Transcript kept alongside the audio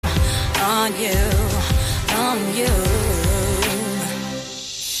on you, on you.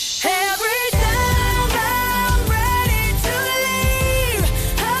 Every time I'm ready to leave,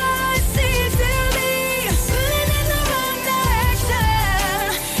 I seem to be pulling in the wrong direction,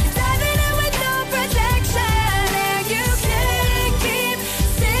 diving in with no protection, and you can't keep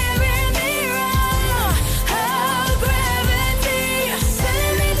steering me wrong. Oh, gravity,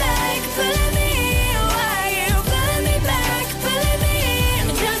 pulling me back, pulling me. Why you pulling me back, pulling me?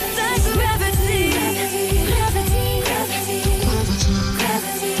 Just like gravity, gravity, gravity,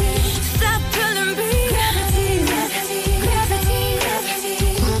 gravity. Stop pulling me, gravity, gravity, gravity, gravity,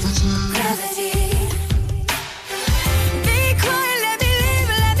 gravity. Be quiet, let me leave,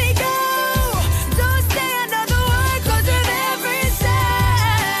 let me go. Don't say another word, 'cause with every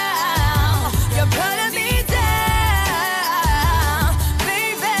sound you're pulling me down,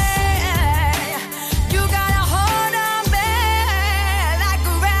 baby. You got a hold on me like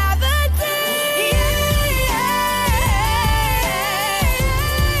gravity.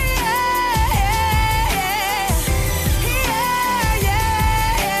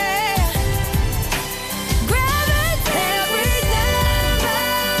 Gravity. Every time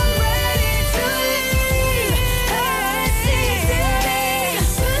I'm ready to leave, I seem to be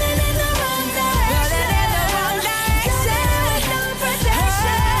pulling in the wrong direction, diving with no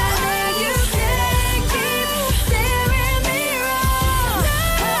protection, and you can't keep steering me wrong.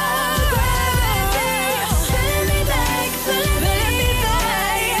 Oh, gravity, pulling me back, pulling me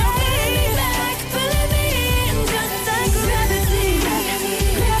back, pulling me back, pulling me, just like gravity, gravity,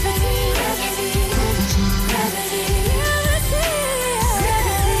 gravity, gravity, gravity,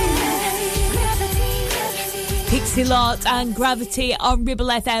 gravity. Pixie Lott and Gravity on Ribble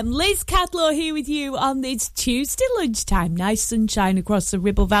FM. Liz Cadlow here with you on this Tuesday lunchtime. Nice sunshine across the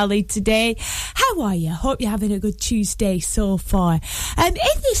Ribble Valley today. How are you? Hope you're having a good Tuesday so far. In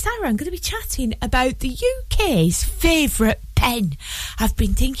this hour, I'm going to be chatting about the UK's favourite pen. I've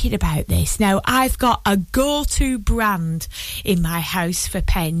been thinking about this. Now, I've got a go-to brand in my house for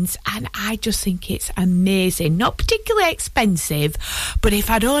pens, and I just think it's amazing. Not particularly expensive, but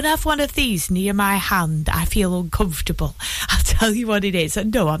if I don't have one of these near my hand, I feel uncomfortable. I'll tell you what it is.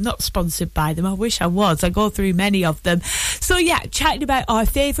 And no, I'm not sponsored by them. I wish I was. I go through many of them. So yeah, chatting about our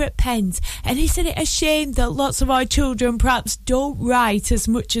favourite pens. And isn't it a shame that lots of our children perhaps don't write as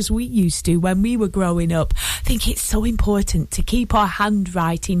much as we used to when we were growing up? I think it's so important to keep our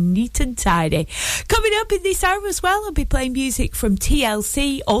handwriting neat and tidy. Coming up in this hour as well, I'll be playing music from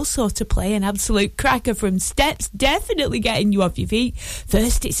TLC, also to play an absolute cracker from Steps, definitely getting you off your feet.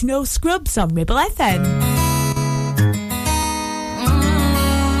 First, it's No Scrubs on Ribble FM.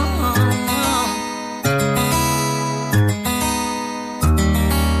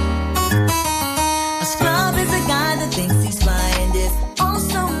 A scrub is a guy that thinks he's flying diff,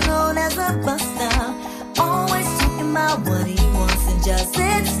 also known as a buster. Always talking about what he wants and just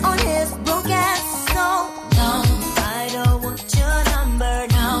sits on his broke ass. So, no, I don't want your number,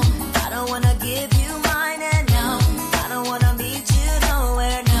 no. I don't wanna give you mine, and no, I don't wanna meet you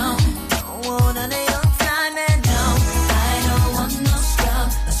nowhere, no. Don't want none of your time, and no, I don't want no scrub.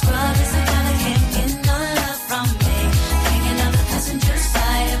 A scrub is a guy that can't get no love from me. Hanging on the passenger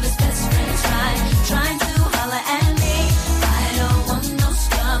side of his best friend's ride, trying to holler at me. I don't want no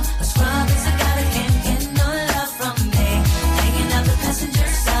scrub. A scrub is a guy that can't get no love from me. Hanging on the passenger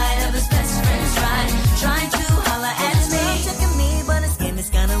side of his best friend's ride, trying to holler at me. Checking me, but his game is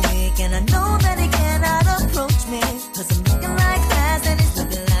kinda weak, and I know that he cannot approach me, 'cause I'm looking like glass and he's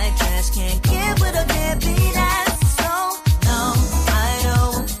looking like trash. Can't get with a deadbeat ass. So, no, I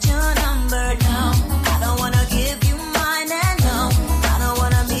don't want your number, no. I don't wanna give you mine, and no, I don't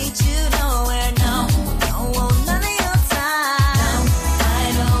wanna meet you nowhere, no. Don't want none of your time. No, I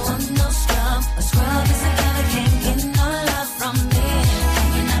don't want no scrub. A scrub is a guy that can't get no love from me.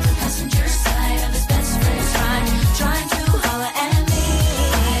 Hanging out the passenger side of his best friend's ride, trying to holler at me.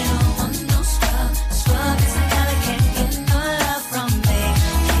 I don't want no scrub. A scrub is a guy that can't get no love from me.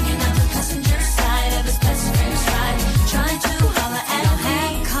 Hanging out the passenger side of his best friend's ride, trying to holler at me.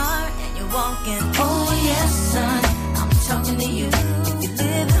 Have a car and you're walking. Oh yes, son, I'm talking to you. If you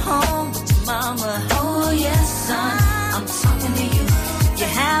live at home with your mama. Oh yes, son, I'm talking to you. If you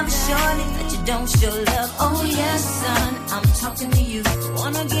have a shorty that you don't show love. Oh yes, son, I'm talking to you.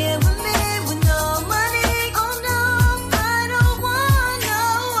 Wanna get with me with no money? Oh no, I don't want no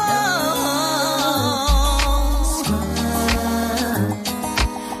scrub.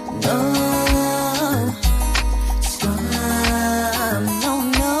 No scrub. No,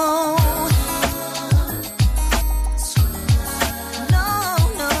 no. No,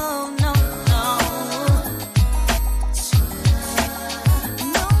 no, no, no.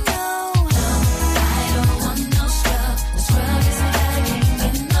 No, no.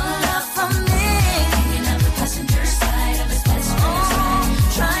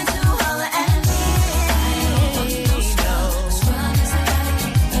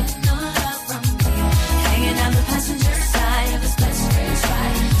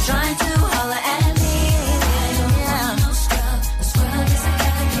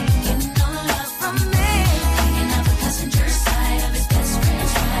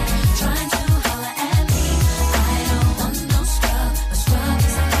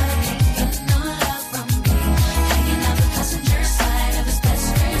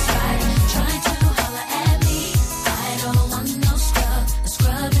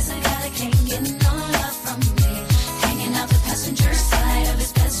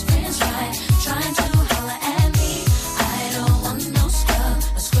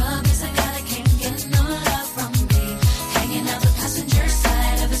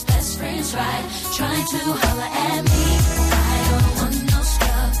 trying to holler at me. I don't want no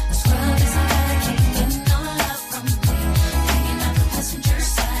scrub. A scrub is a guy that can't get no love from me. Hanging out the passenger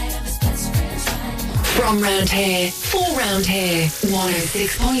side of his best friend's ride. From round here, for round here,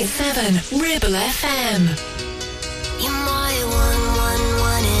 106.7 Ribble FM. You're my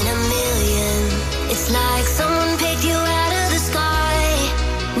one in a million. It's like someone picked you out of the sky.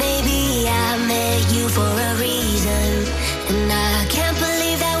 Maybe I met you for a reason, and I can't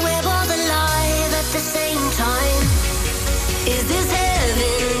believe that we're both alive at the same time. Is this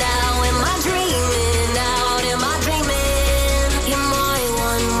heaven now? Am I dreaming out? Am I dreaming? You're my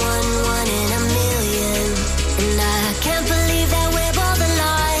one in a million, and I can't believe that we're both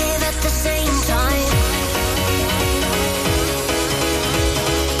alive at the same time.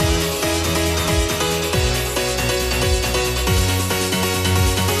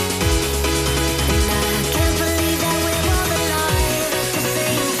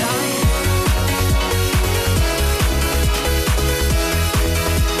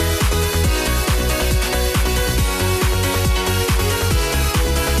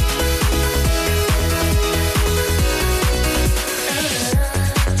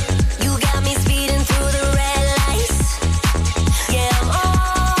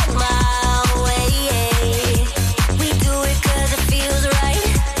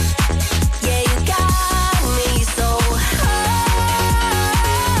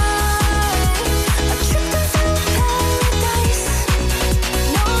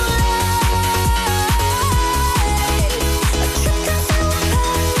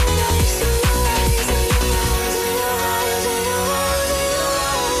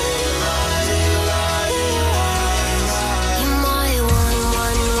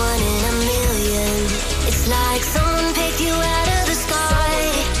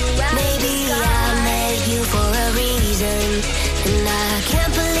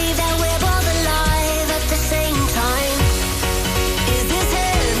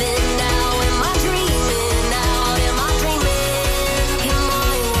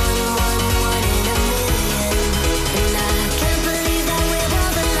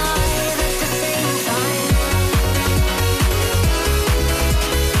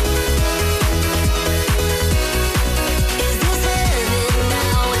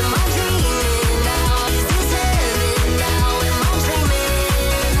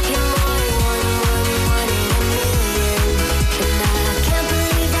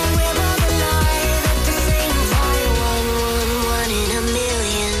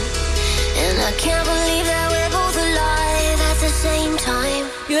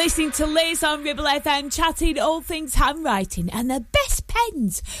 Listening to Liz on Ribble FM, chatting all things handwriting and the best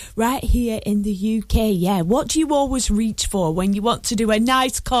pens right here in the UK. Yeah, what do you always reach for when you want to do a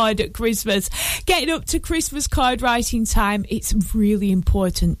nice card at Christmas? Getting up to Christmas card writing time, it's really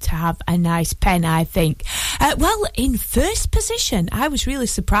important to have a nice pen, I think. Well, in first position, I was really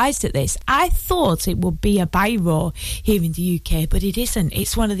surprised at this. I thought it would be a biro here in the UK, but it isn't.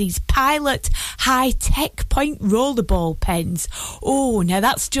 It's one of these Pilot high-tech point rollerball pens. Oh, now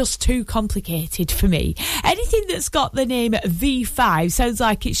that's just too complicated for me. Anything that's got the name V5 sounds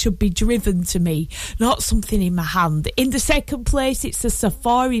like it should be driven to me, not something in my hand. In the second place, it's a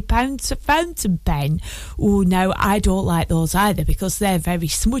Safari fountain pen. Oh, no, I don't like those either because they're very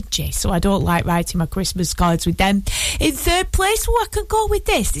smudgy, so I don't like writing my Christmas cards with them. In third place, I can go with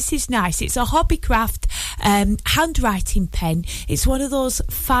this. This is nice. It's a Hobbycraft handwriting pen. It's one of those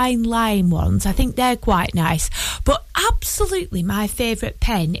fine line ones. I think they're quite nice. But absolutely my favourite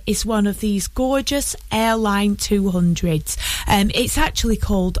pen is one of these gorgeous Airline 200s. It's actually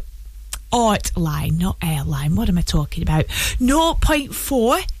called Art Line, not Airline. What am I talking about?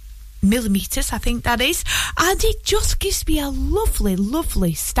 0.4 millimeters, I think that is, and it just gives me a lovely,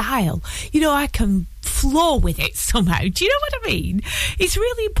 lovely style. You know, I can flow with it somehow. Do you know what I mean? It's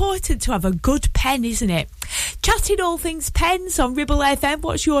really important to have a good pen, isn't it? Chatting all things pens on Ribble FM.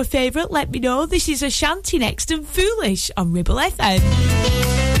 What's your favourite? Let me know. This is Ashanti next and Foolish on Ribble FM.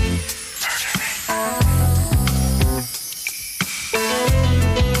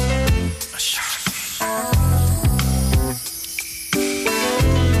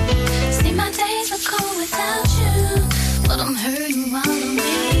 I'm hurting while I'm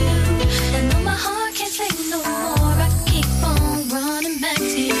with you, and though my heart can't take no more, I keep on running back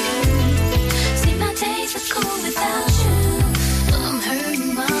to you. See, my days are cool without you, but I'm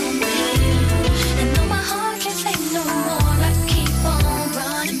hurting while I'm with you, and though my heart can't take no more, I keep on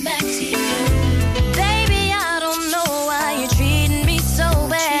running back to you. Baby, I don't know why you're treating me so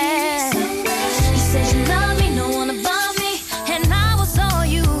bad. You said you love me, no one above me, and I was all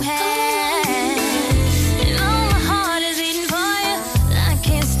you had.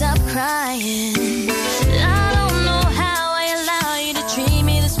 Crying.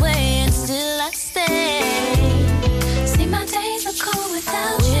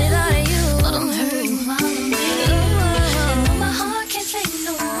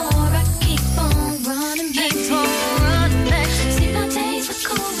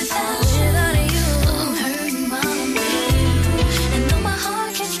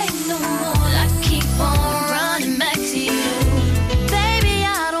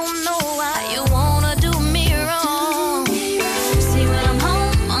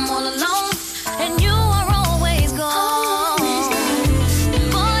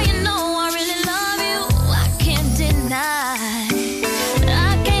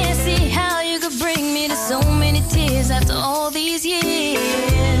 tears after all these years.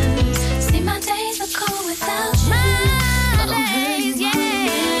 See, my days are cold without you. But I'm hurting,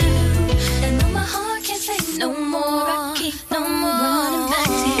 yeah. And though my heart can't take no more, I keep no more running back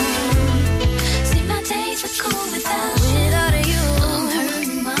to you. See, my days are cold without you. Without you, I'm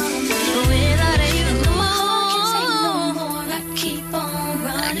hurting, mama. Without you, and though my heart can't take no more, I keep on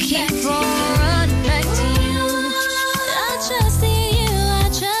running back to you. I trusted you, I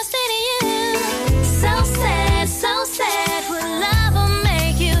trusted you. So sad, what love will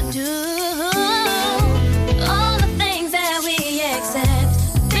make you do. All the things that we accept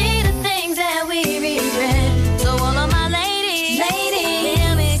be the things that we regret. So all of my ladies,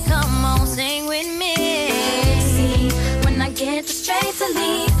 hear me, come on, sing with me. See, when I get the strength to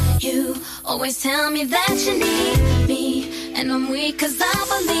leave, you always tell me that you need me. And I'm weak cause I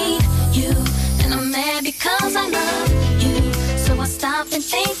believe you. And I'm mad because I love you. So I stop and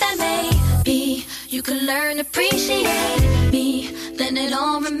think that maybe you could learn to appreciate me. Then it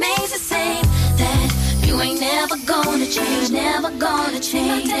all remains the same. That you ain't never gonna change, never gonna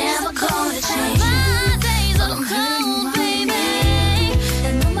change, never gonna change. My days are cold, baby.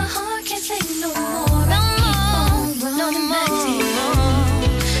 And though my heart can't take no more, I keep on running back to you.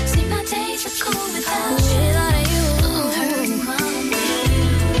 See, my days are cold without you. I'm hurting, mama.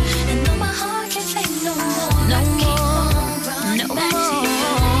 And though my heart can't take no more, I keep on running back to you.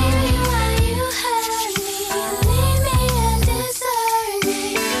 Baby, why you hurt me? Leave me and desert me.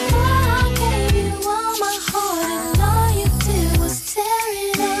 Oh, I gave you all my heart and all you did was tear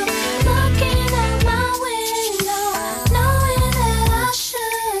it up. Looking out my window, knowing that I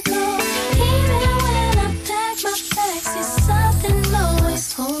should go. Even when I pack my bags, see something always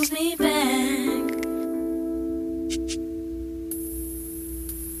holds me back.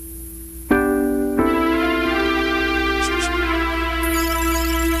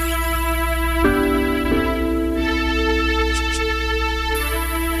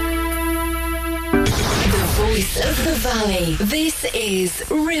 The voice of the valley. This is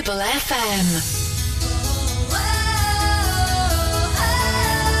Ribble FM.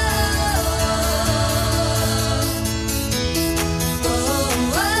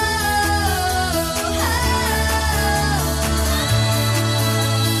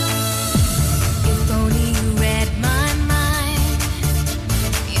 If only you read my mind,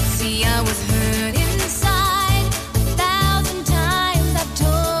 you'd see I was hurt inside. 1,000 times I've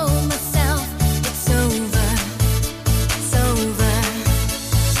told myself it's over, it's over.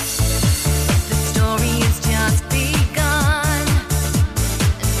 The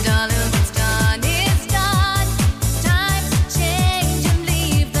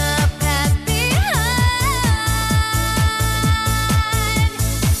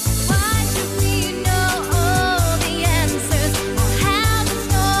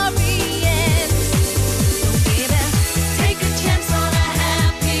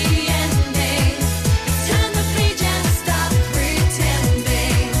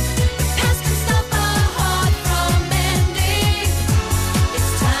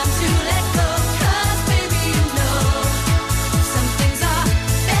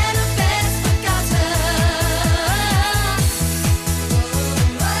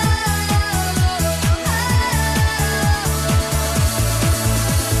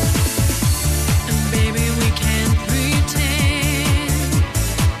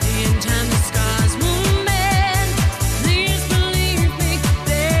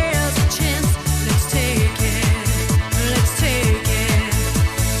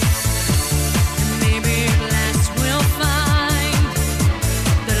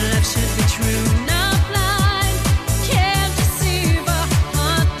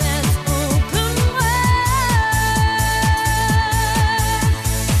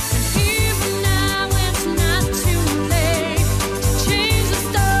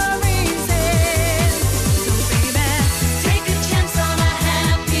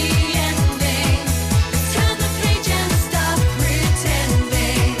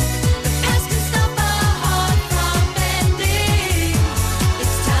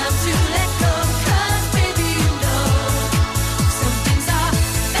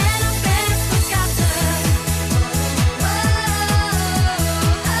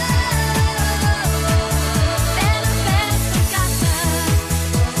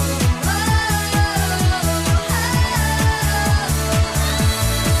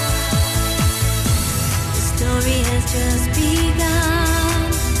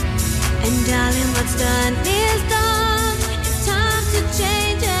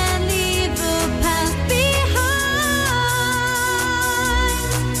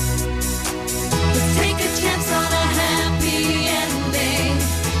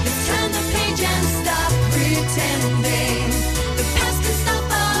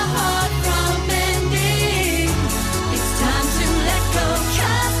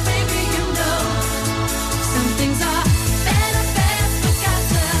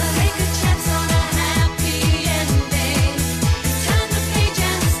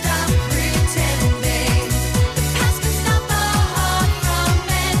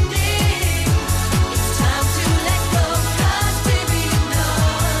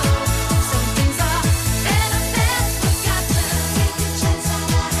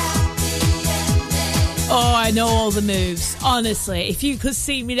I know all the moves. Honestly, if you could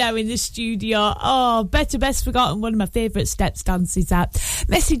see me now in the studio, Better Best Forgotten, one of my favourite steps dances. That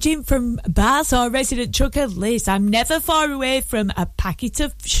messaging from Baz, our resident trucker. Liz, I'm never far away from a packet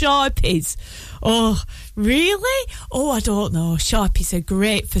of Sharpies. Oh, really? Oh, I don't know. Sharpies are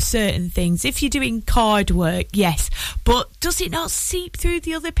great for certain things. If you're doing card work, yes. But does it not seep through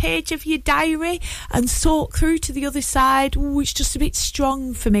the other page of your diary and soak through to the other side? Ooh, it's just a bit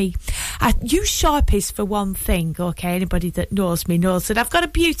strong for me. I use Sharpies for one thing, okay? Anybody that knows me knows that I've got a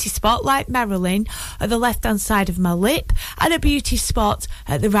beauty spot like Marilyn at the left-hand side of my lip and a beauty spot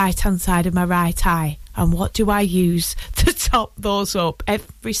at the right-hand side of my right eye. And what do I use to top those up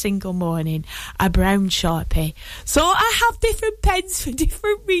every single morning? A brown Sharpie. So I have different pens for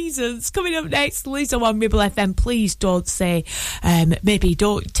different reasons. Coming up next, Lizzo on Ribble FM. Please don't say, maybe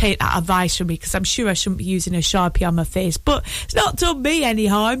don't take that advice from me, because I'm sure I shouldn't be using a Sharpie on my face. But it's not done me any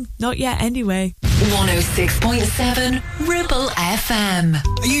harm. Not yet, anyway. 106.7 Ribble FM.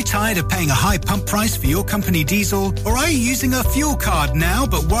 Are you tired of paying a high pump price for your company diesel? Or are you using a fuel card now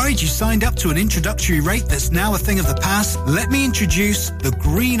but worried you signed up to an introductory rate that's now a thing of the past? Let me introduce the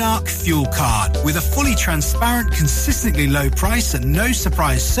Green Arc Fuel Card. With a fully transparent, consistently low price and no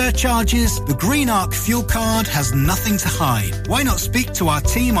surprise surcharges, the Green Arc Fuel Card has nothing to hide. Why not speak to our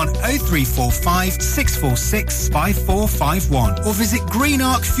team on 0345 646 5451 or visit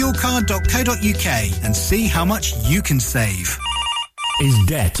greenarcfuelcard.co.uk and see how much you can save. Is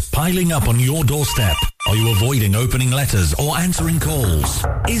debt piling up on your doorstep? Are you avoiding opening letters or answering calls?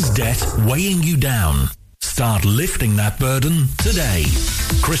 Is debt weighing you down? Start lifting that burden today.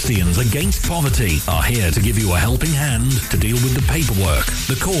 Christians Against Poverty are here to give you a helping hand to deal with the paperwork,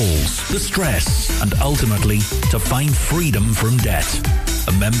 the calls, the stress, and ultimately to find freedom from debt.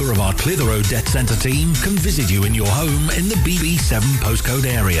 A member of our Clitheroe Debt Centre team can visit you in your home in the BB7 postcode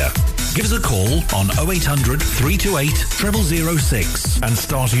area. Give us a call on 0800 328 0006 and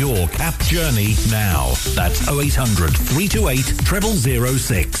start your CAP journey now. That's 0800 328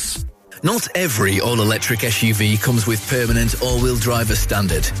 0006. Not every all-electric SUV comes with permanent all-wheel drive as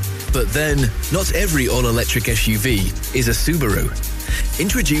standard. But then, not every all-electric SUV is a Subaru.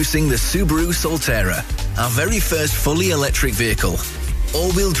 Introducing the Subaru Solterra, our very first fully electric vehicle.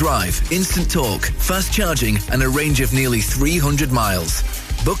 All-wheel drive, instant torque, fast charging, and a range of nearly 300 miles.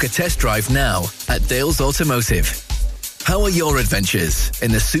 Book a test drive now at Dales Automotive. How are your adventures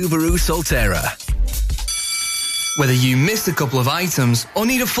in the Subaru Solterra? Whether you missed a couple of items or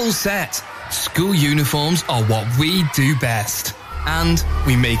need a full set, school uniforms are what we do best. And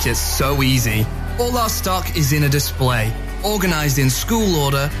we make it so easy. All our stock is in a display, organised in school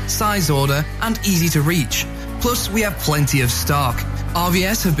order, size order, and easy to reach. Plus, we have plenty of stock.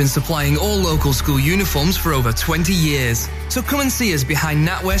 RVS have been supplying all local school uniforms for over 20 years. So come and see us behind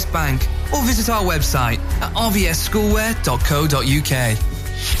NatWest Bank or visit our website at rvsschoolwear.co.uk.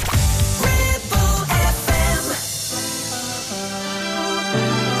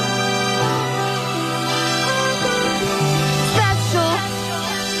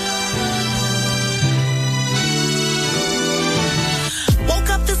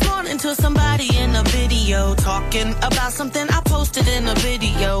 Somebody in a video talking about something I posted in a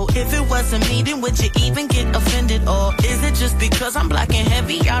video. If it wasn't me, then would you even get offended? Or is it just because I'm black and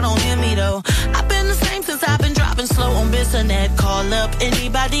heavy, y'all don't hear me though? I've been the same since I've been dropping slow on Bissonnet. Call up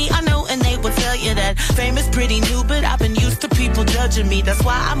anybody I know and they will tell you that fame is pretty new, but I've been used to people judging me. That's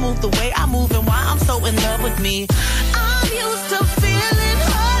why I move the way I move and why I'm so in love with me. I'm used to feeling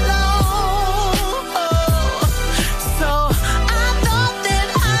alone.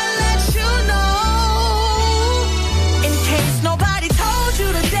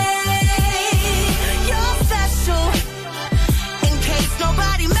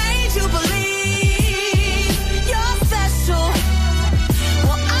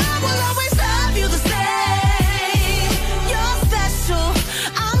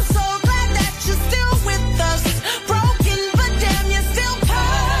 Broken, but damn, you're still kind.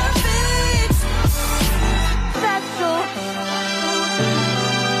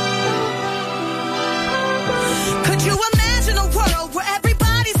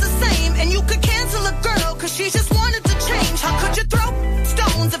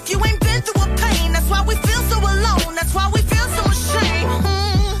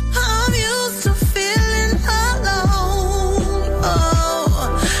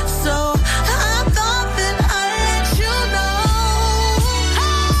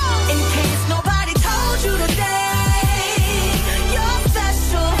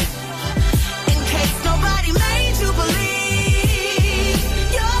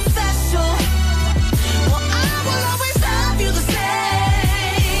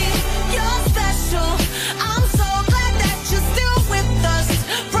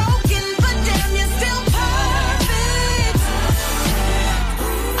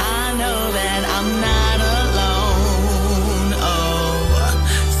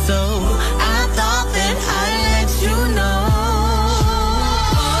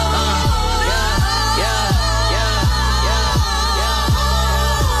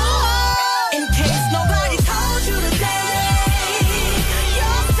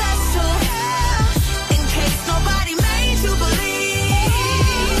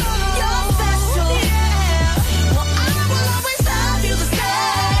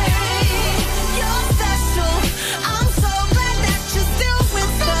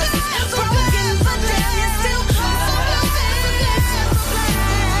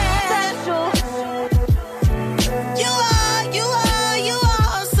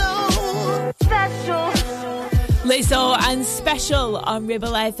 Lizzo and Special on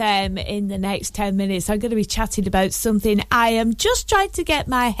Ribble FM. In the next 10 minutes, I'm going to be chatting about something I am just trying to get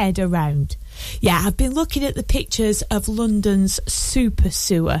my head around. Yeah, I've been looking at the pictures of London's super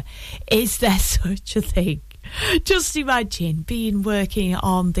sewer. Is there such a thing? Just imagine working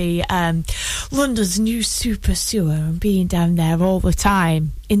on the London's new super sewer and being down there all the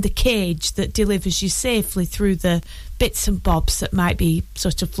time in the cage that delivers you safely through the bits and bobs that might be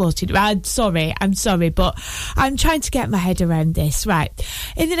sort of floating. I'm sorry, but I'm trying to get my head around this. Right,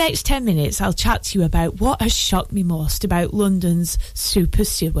 in the next 10 minutes, I'll chat to you about what has shocked me most about London's super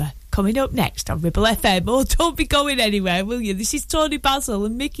sewer. Coming up next on Ribble FM. Oh, don't be going anywhere, will you? This is Tony Basil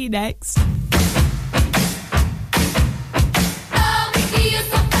and Mickey next.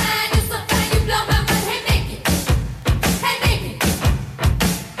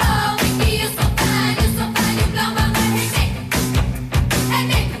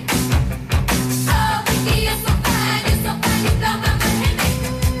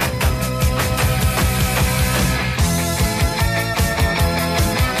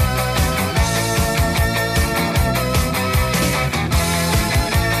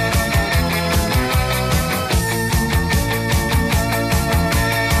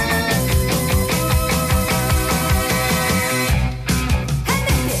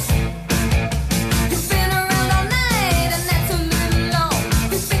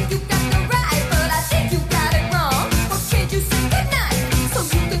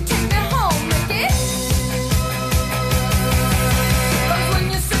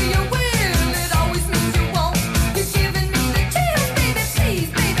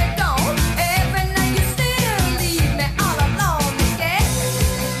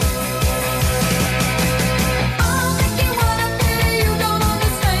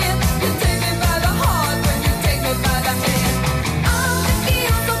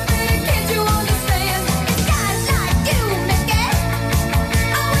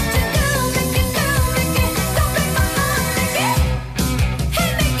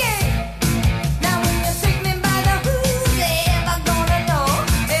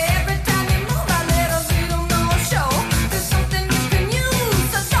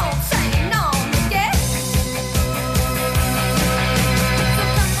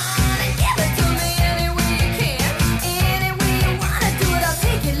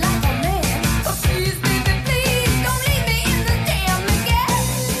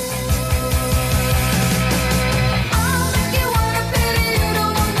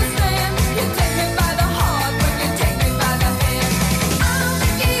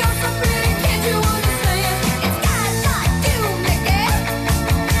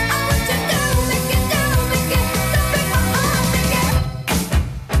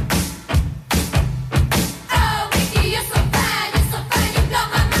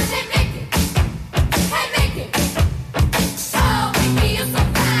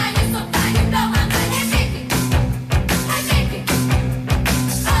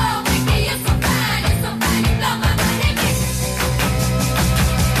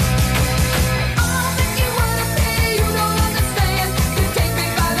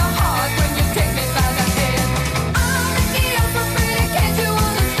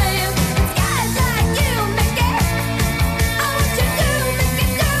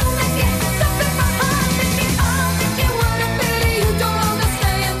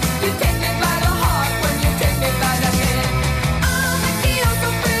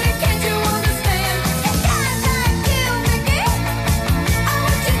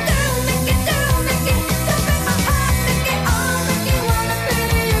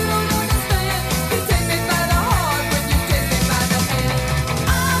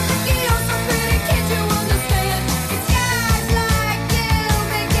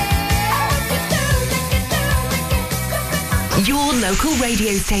 Local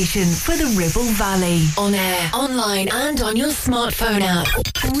radio station for the Ribble Valley. On air, online and on your smartphone app.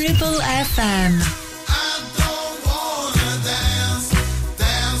 Ribble FM.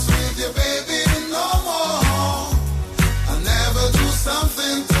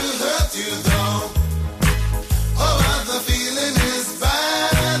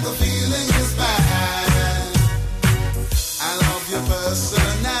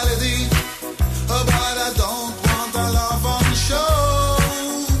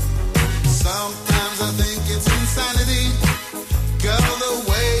 Sometimes I think it's insanity, girl, the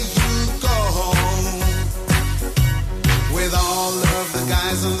way you go home.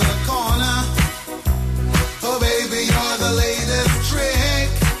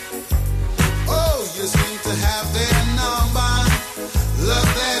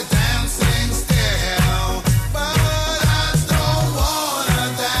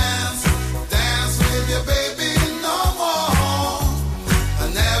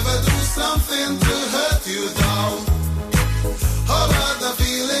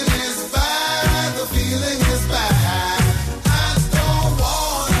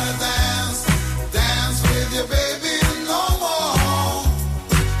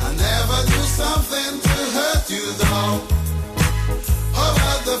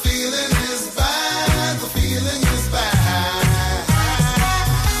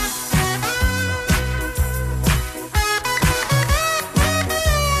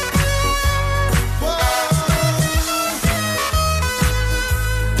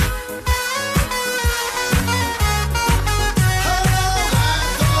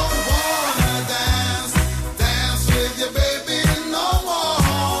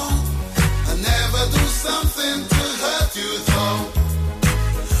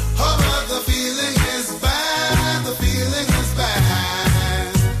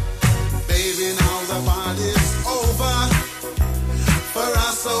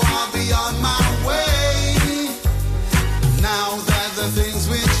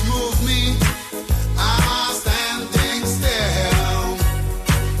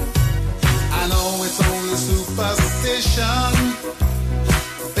 position,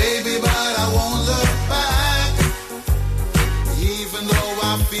 baby, but I won't look back. Even though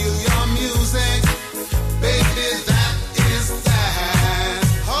I feel your music, baby, that is that.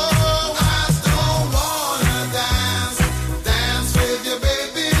 Oh, I don't wanna dance with you,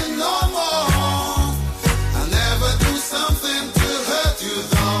 baby, no more. I'll never do something to hurt you,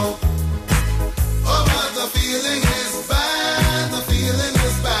 though. Oh, but the feeling is bad, the feeling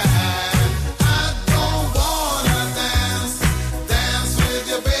is bad. I don't wanna dance with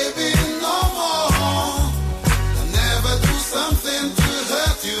you, baby, no more. I'll never do something to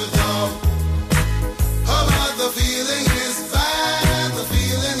hurt you, though. Oh, but the feeling is bad, the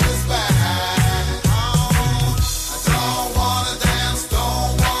feeling is bad. Oh, I don't wanna dance,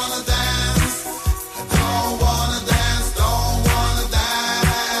 don't wanna dance. I don't wanna dance, don't wanna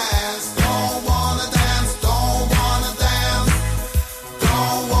dance. Don't wanna dance, don't wanna dance.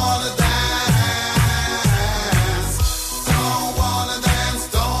 Don't wanna dance. Don't wanna dance,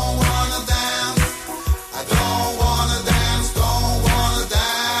 don't wanna dance. I don't wanna dance, don't wanna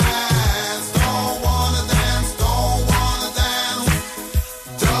dance. Don't wanna dance, don't wanna dance.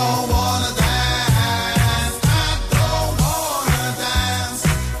 Don't wanna dance. I don't wanna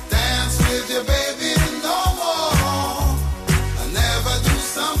dance with you, baby, no more. I never do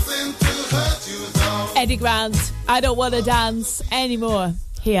something to hurt you, though. Eddie Grant, I don't want to dance anymore.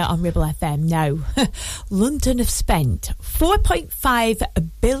 Here on Ribble FM now. London have spent £4.5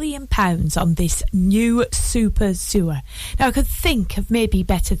 billion on this new super sewer. Now, I could think of maybe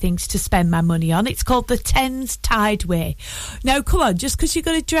better things to spend my money on. It's called the Thames Tideway. Now, come on, just because you've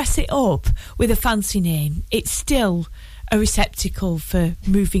got to dress it up with a fancy name, it's still a receptacle for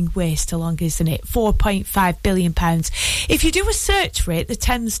moving waste along, isn't it? £4.5 billion. If you do a search for it, the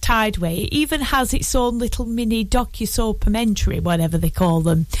Thames Tideway, it even has its own little mini docusoapmentary, whatever they call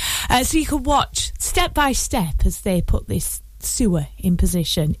them. So you can watch step by step as they put this sewer in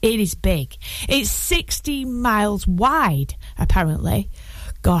position. It is big. It's 60 miles wide, apparently.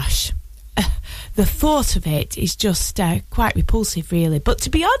 Gosh. The thought of it is just quite repulsive, really. But to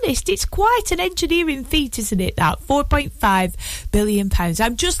be honest, it's quite an engineering feat, isn't it, that? £4.5 billion.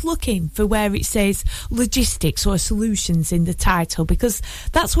 I'm just looking for where it says logistics or solutions in the title, because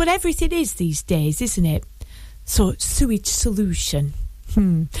that's what everything is these days, isn't it? So, sewage solution.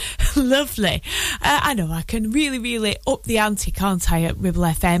 Lovely. I know I can really up the ante, can't I, at Ribble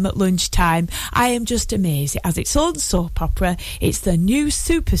FM at lunchtime. I am just amazed. It has its own soap opera. It's the new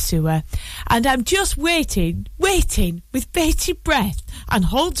super sewer, and I'm just waiting with bated breath and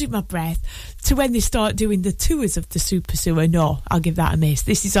holding my breath to when they start doing the tours of the super sewer. No, I'll give that a miss.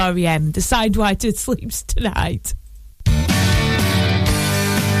 This is R.E.M. The Sidewriter Sleeps Tonight.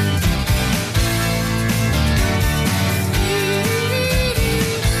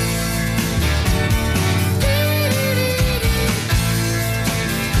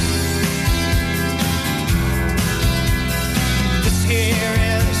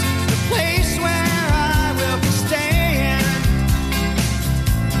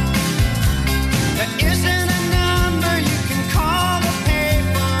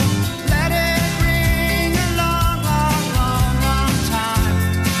 Let it ring along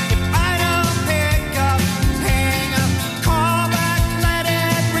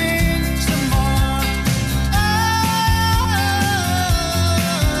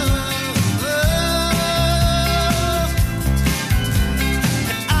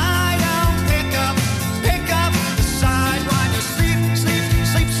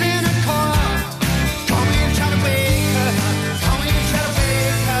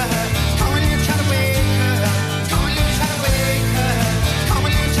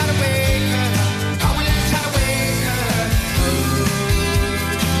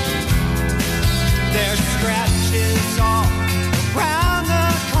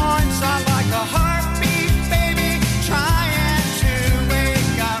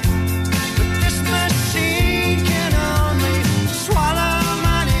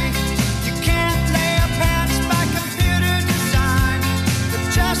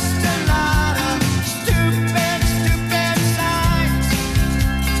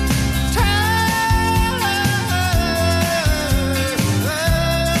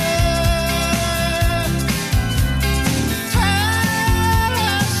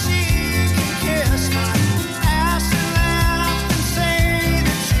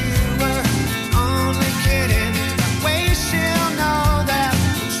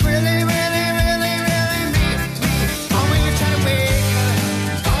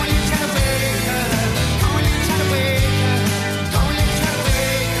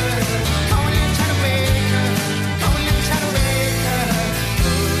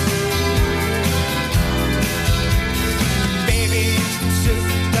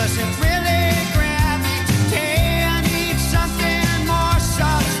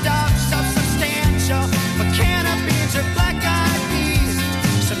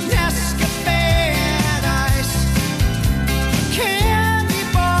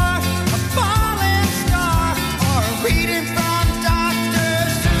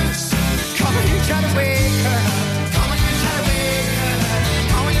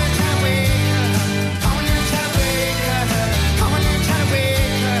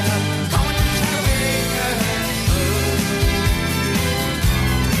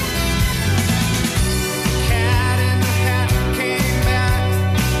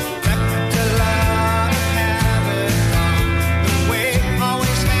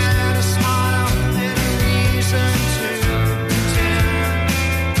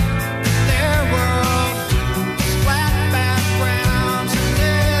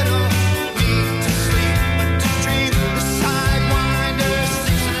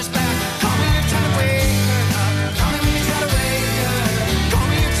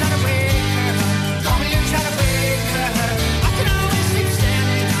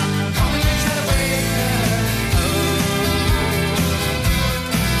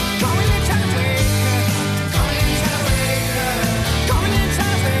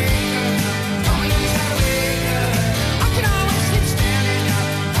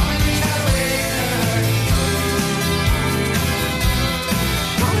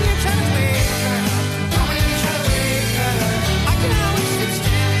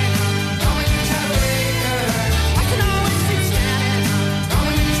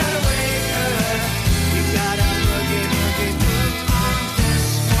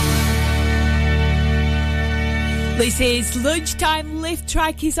This is Lunchtime. Lift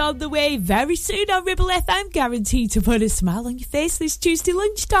Track is on the way very soon on Ribble FM. Guaranteed to put a smile on your face this Tuesday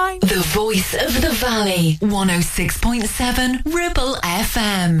lunchtime. The voice of the valley. 106.7 Ribble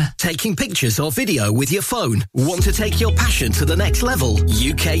FM. Taking pictures or video with your phone? Want to take your passion to the next level?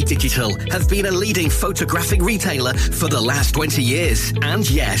 UK Digital have been a leading photographic retailer for the last 20 years. And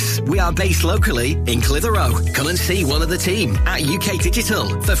yes, we are based locally in Clitheroe. Come and see one of the team at UK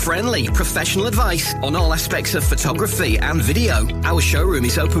Digital for friendly, professional advice on all aspects of photography and video. Our showroom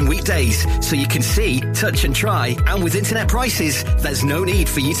is open weekdays, so you can see, touch and try. And with internet prices, there's no need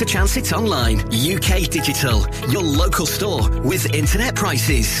for you to chance it online. UK Digital, your local store with internet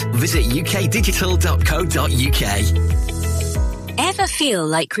prices. Visit ukdigital.co.uk. Ever feel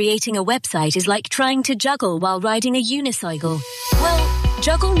like creating a website is like trying to juggle while riding a unicycle? Well,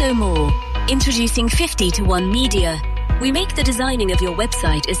 juggle no more. Introducing 50-to-1 Media. We make the designing of your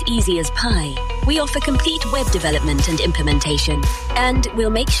website as easy as pie. We offer complete web development and implementation. And we'll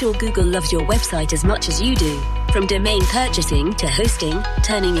make sure Google loves your website as much as you do. From domain purchasing to hosting,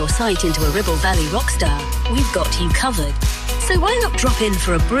 turning your site into a Ribble Valley rockstar, we've got you covered. So why not drop in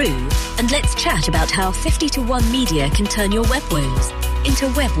for a brew and let's chat about how 50-to-1 Media can turn your web woes into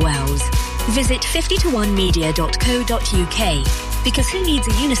web wows. Visit 50to1media.co.uk, because who needs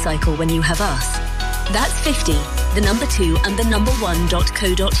a unicycle when you have us? That's 50, the number 2 and the number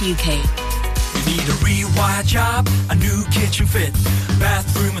 1.co.uk. You need a rewire job, a new kitchen fit,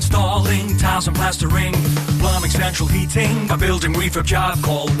 bathroom installing, tiles and plastering, plumbing, central heating, a building refurb job.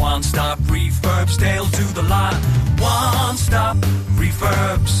 Call One Stop Refurbs, Dale to the lot. One Stop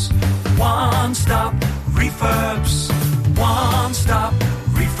Refurbs. One Stop Refurbs. One Stop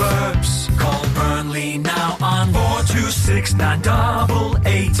Refurbs. Call Burnley now on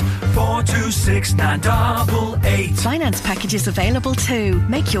 426-988. 426-988. Finance packages available too.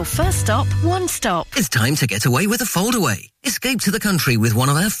 Make your first stop One Stop. It's time to get away with a foldaway. Escape to the country with one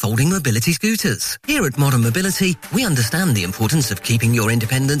of our folding mobility scooters. Here at Modern Mobility, we understand the importance of keeping your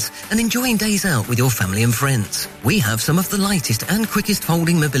independence and enjoying days out with your family and friends. We have some of the lightest and quickest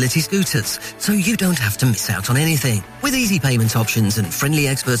folding mobility scooters, so you don't have to miss out on anything. With easy payment options and friendly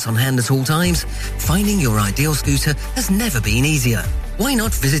experts on hand at all times, finding your ideal scooter has never been easier. Why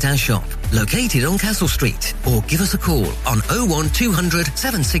not visit our shop, located on Castle Street, or give us a call on 01200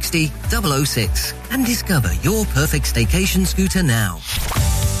 760 006 and discover your perfect staycation scooter now.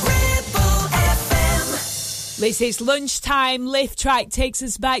 This is Lunchtime. Lift Track takes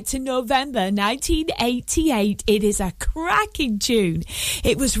us back to November 1988. It is a cracking tune.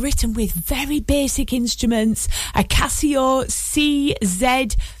 It was written with very basic instruments, a Casio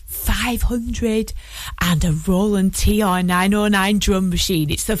CZ500 and a Roland TR909 drum machine.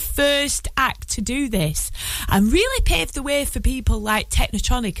 It's the first act to do this and really paved the way for people like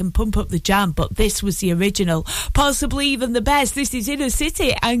Technotronic and Pump Up the Jam, but this was the original, possibly even the best. This is Inner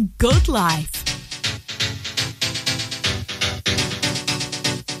City and Good Life.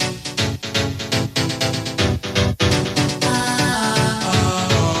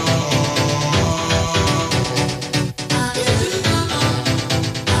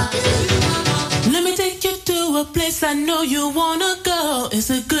 A place I know you wanna go.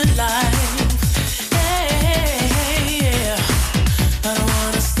 It's a good life. Hey, hey, hey, yeah. I don't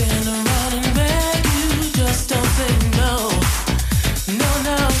wanna stand around and beg you. Just don't say no. No,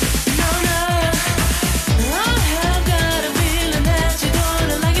 no, no, no. I have got a feeling that you're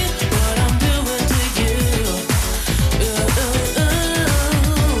gonna like it. What I'm doing to you.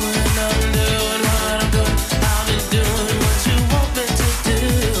 And I'm doing what I'm doing. I'll be doing what you want me to do.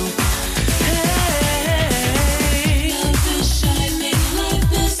 Shining like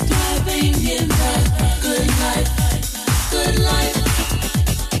this.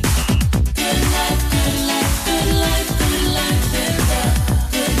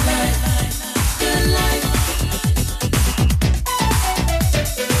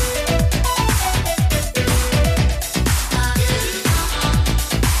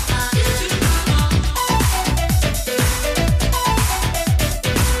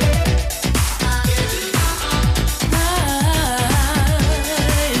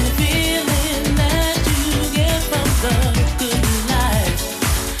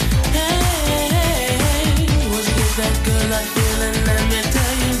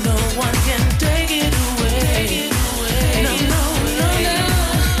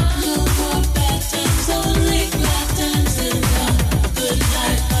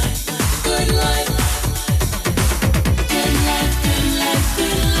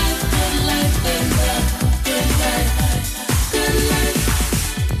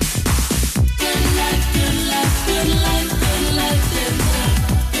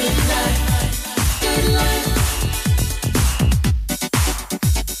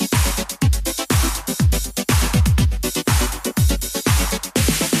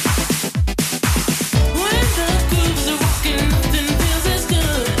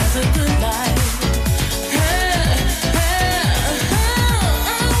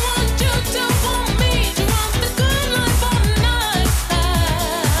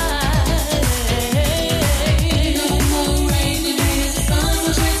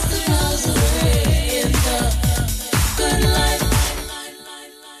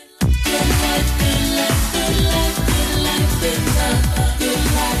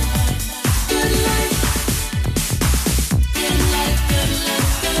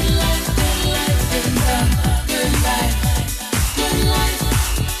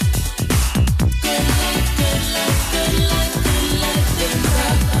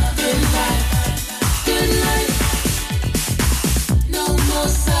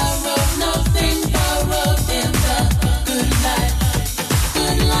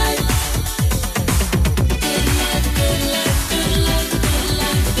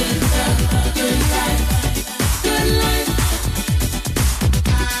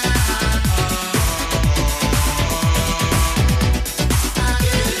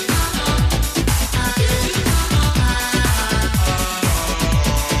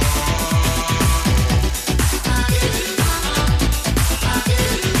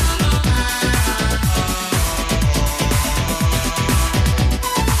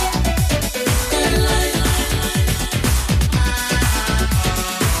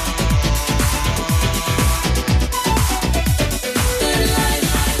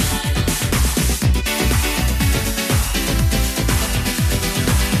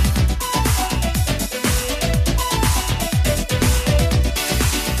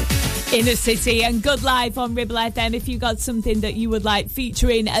 Inner City and Good Life on Ribble FM. If you got something that you would like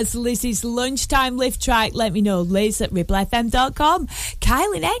featuring as Liz's lunchtime lift track, let me know. Liz at ribblefm.com.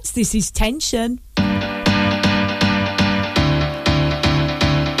 Kylie next. This is Tension.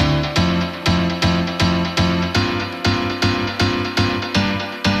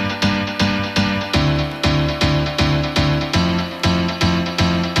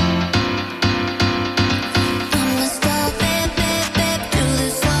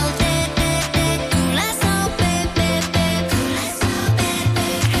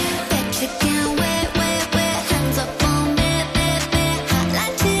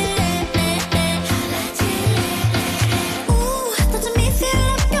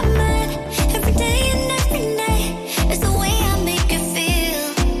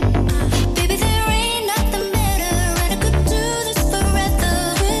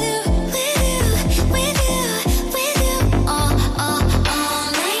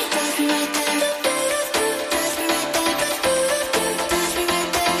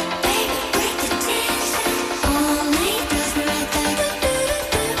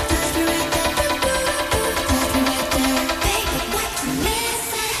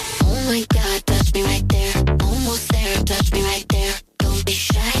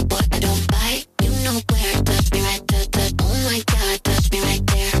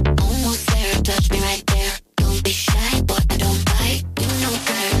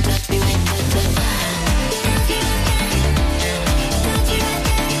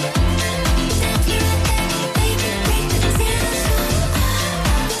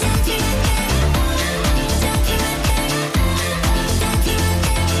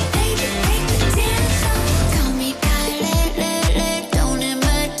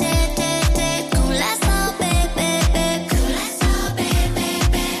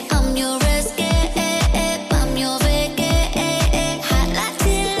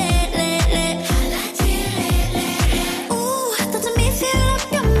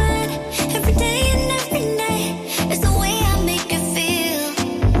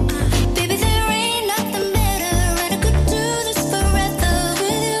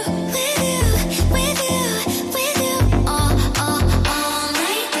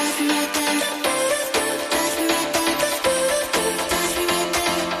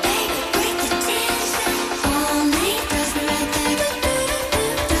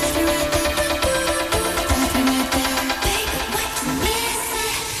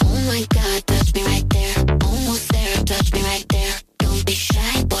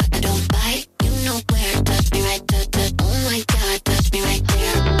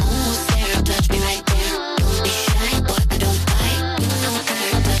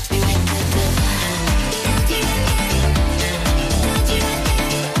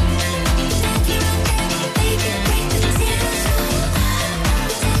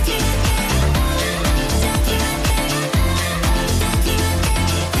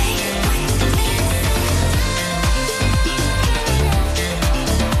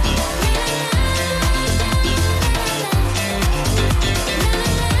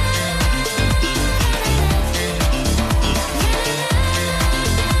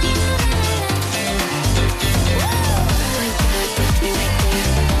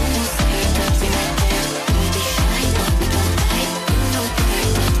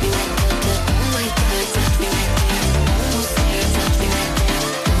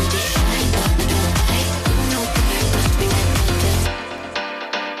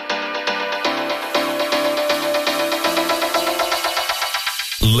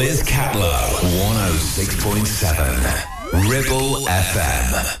 Liz Catlow, 106.7 Ribble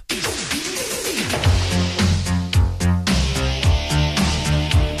FM.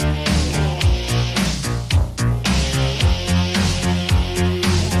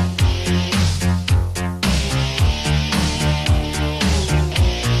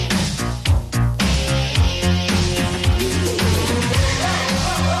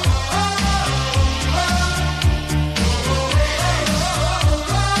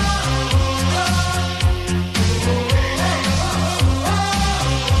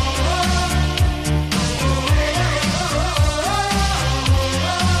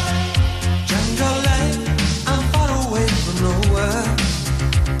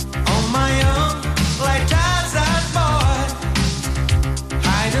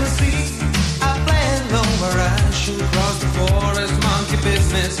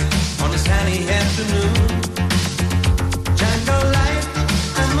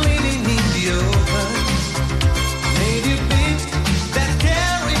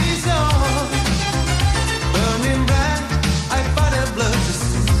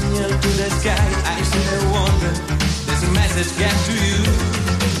 Get to you.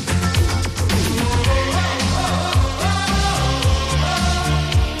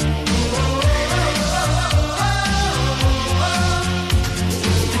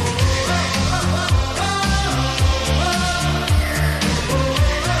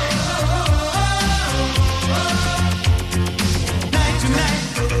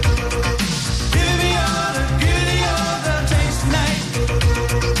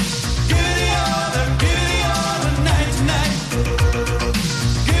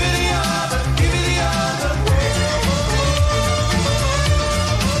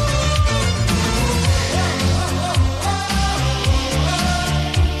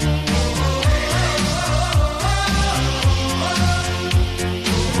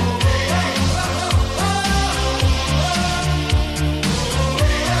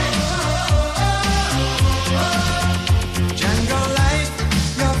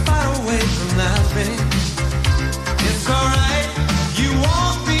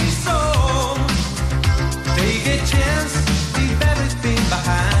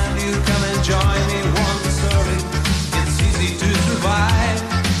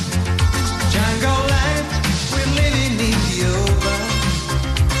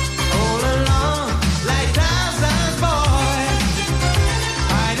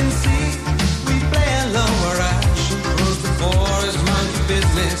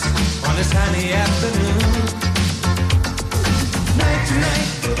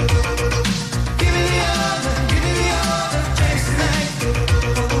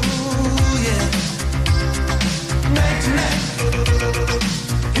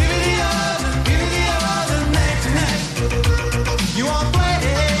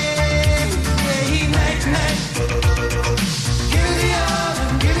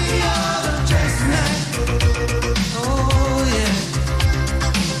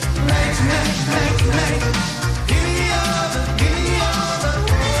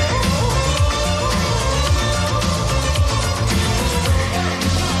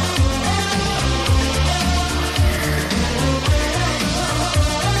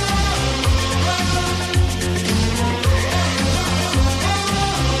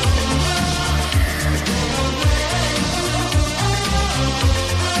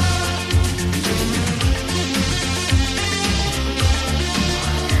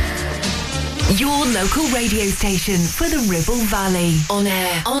 local radio station for the Ribble Valley. On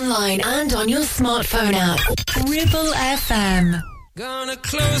air, online and on your smartphone app. Ribble FM. Gonna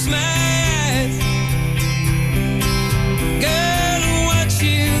close my eyes, girl, and watch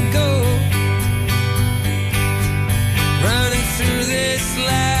you go, running through this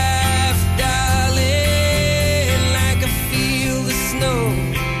life, darling, like I feel the snow.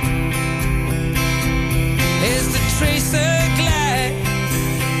 As the tracer glide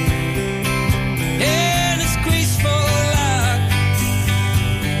in its graceful arc,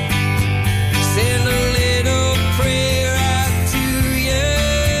 send a little prayer out to you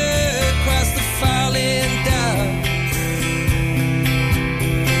across the falling dark.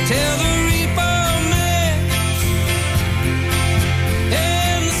 Tell the reaper man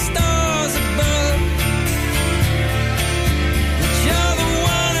and the stars above that you're the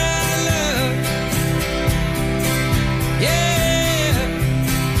one I love. Yeah,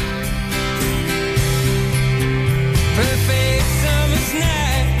 perfect summer's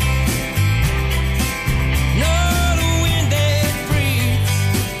night. No, the wind that breathes,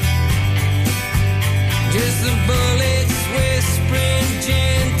 just the bullets whispering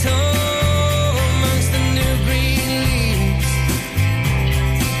gentle amongst the new green leaves.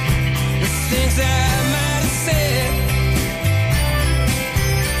 The things I might have said,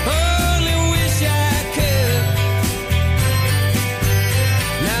 only wish I could.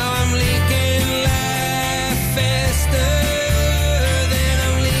 Now I'm leaking life faster than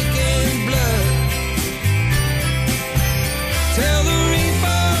I'm leaking blood. Tell the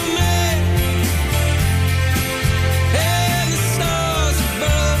reaper man and the stars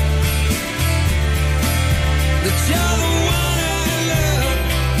above that you're the one I love.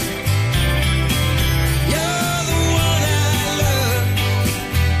 You're the one I love.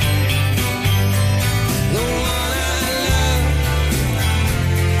 The one I love.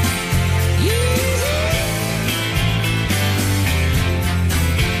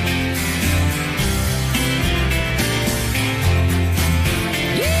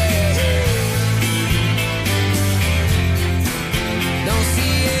 Don't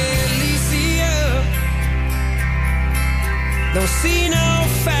see Elysia, don't see no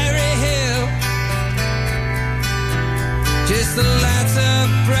fairy hill, just the lights of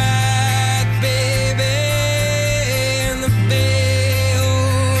bright, baby, in the Bay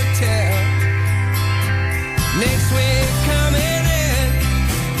Hotel. Next week coming in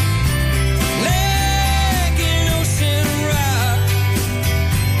like an ocean rock.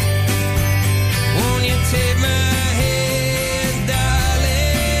 Won't you take my hand,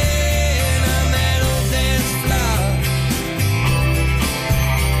 darling, on that old dance floor?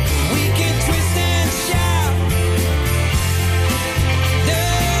 We can twist and shout, do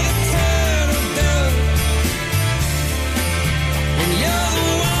the turtle dove, and you're the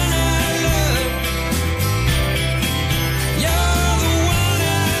one I love. You're the one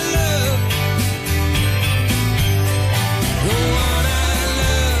I love. The one I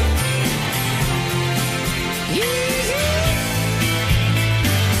love.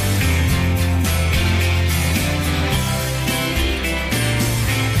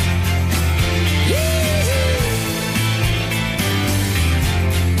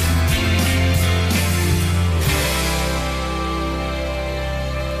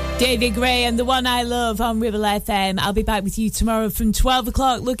 David Gray and the one I love on Ribble FM. I'll be back with you tomorrow from 12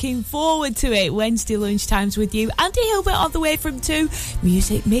 o'clock. Looking forward to it. Wednesday lunchtimes with you. Andy Hilbert on the way from 2.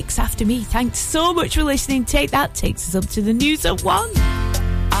 Music mix after me. Thanks so much for listening. Take that. Takes us up to the news at 1.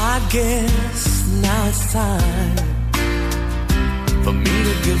 I guess now it's time for me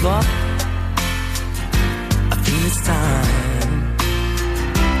to give up. I feel it's time.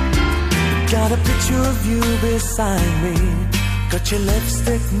 Got a picture of you beside me. Got your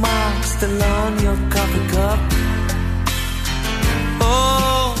lipstick mark still on your coffee cup.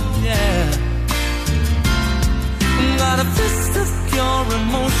 Oh, yeah. Got a fist of pure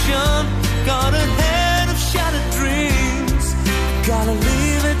emotion. Got a head of shattered dreams. Gotta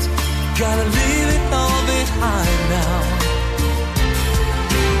leave it all behind now.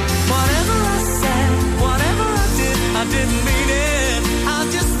 Whatever I said, whatever I did, I didn't mean it. I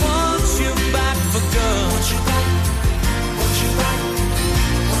just want you back for good. Want you back, want you back,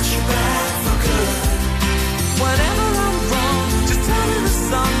 want you back for good. Whenever I'm wrong, just tell me the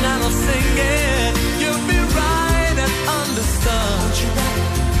song and I'll sing it. You'll be right and understood. Want you back,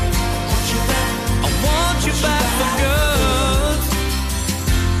 want you back, I want you back for good.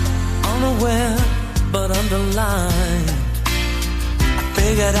 Unaware but underlined, I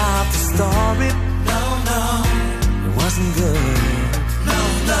figured out the story. No, it wasn't good. No,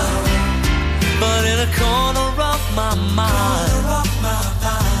 but in a corner of my mind,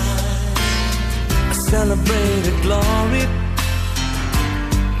 I celebrated glory,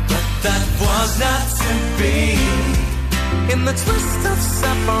 but that was not to be. In the twist of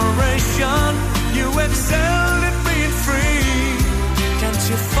separation, you excelled at being free. Can't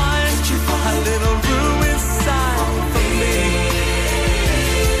you find a little room inside for me?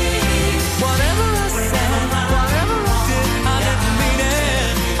 Whatever I said, whatever I did, I didn't mean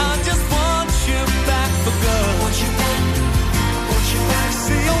it. I just want you back for good. Want you back, want you back.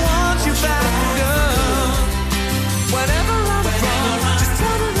 See, I want you back for good. Whenever I'm wrong, just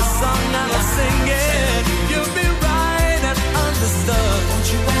tell me the song and I'll sing it. You'll be right and understood. Want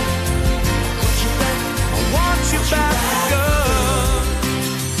you back, want you back. I want you back for good.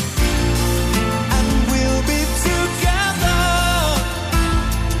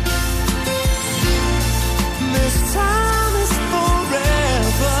 Time is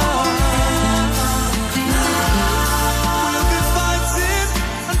forever. We'll be fighting,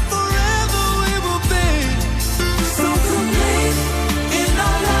 and forever we will be so complete in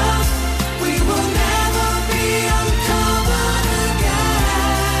our love. We will never be uncovered again.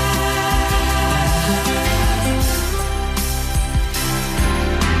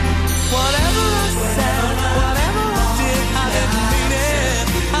 Whatever I said, whatever I did, I didn't mean it.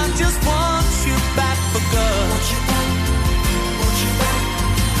 I just want you back for good.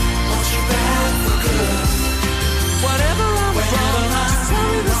 Whatever I'm wrong, just tell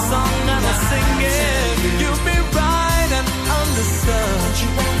me the song and I'll sing it. You'll be right and understood.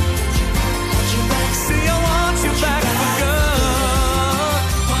 See, I want you back for good.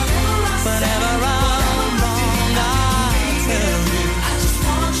 Whatever I'm wrong, I'll tell you. I just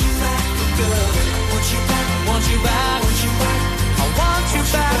want you back for good. Want you back, want you back, want you back. I want you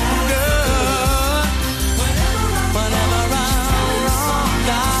back for good. Whatever I'm wrong,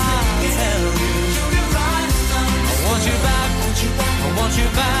 I'll tell you. I want you back, I want you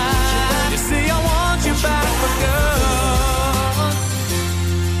back. You see, I want you back for good.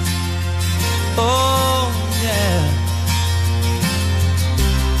 Oh, yeah.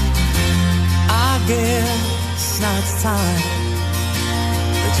 I guess now it's time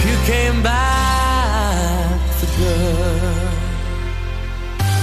that you came back for good.